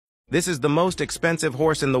This is the most expensive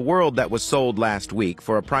horse in the world that was sold last week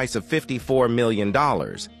for a price of $54 million.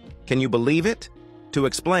 Can you believe it? To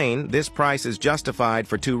explain, this price is justified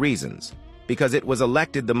for two reasons. Because it was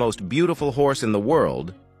elected the most beautiful horse in the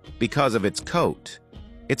world because of its coat.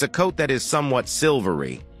 It's a coat that is somewhat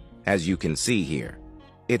silvery, as you can see here.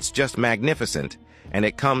 It's just magnificent, and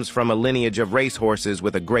it comes from a lineage of racehorses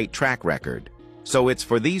with a great track record. So it's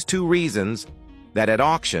for these two reasons that at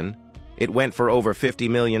auction, it went for over $50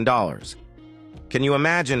 million. Can you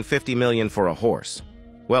imagine $50 million for a horse?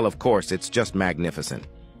 Well, of course, it's just magnificent.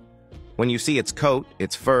 When you see its coat,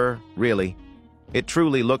 its fur, really, it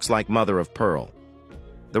truly looks like mother of pearl.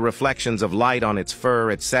 The reflections of light on its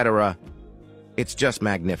fur, etc., it's just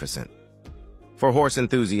magnificent. For horse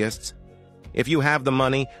enthusiasts, if you have the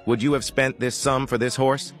money, would you have spent this sum for this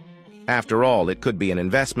horse? After all, it could be an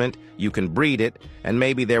investment, you can breed it, and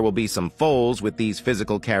maybe there will be some foals with these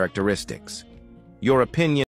physical characteristics. Your opinion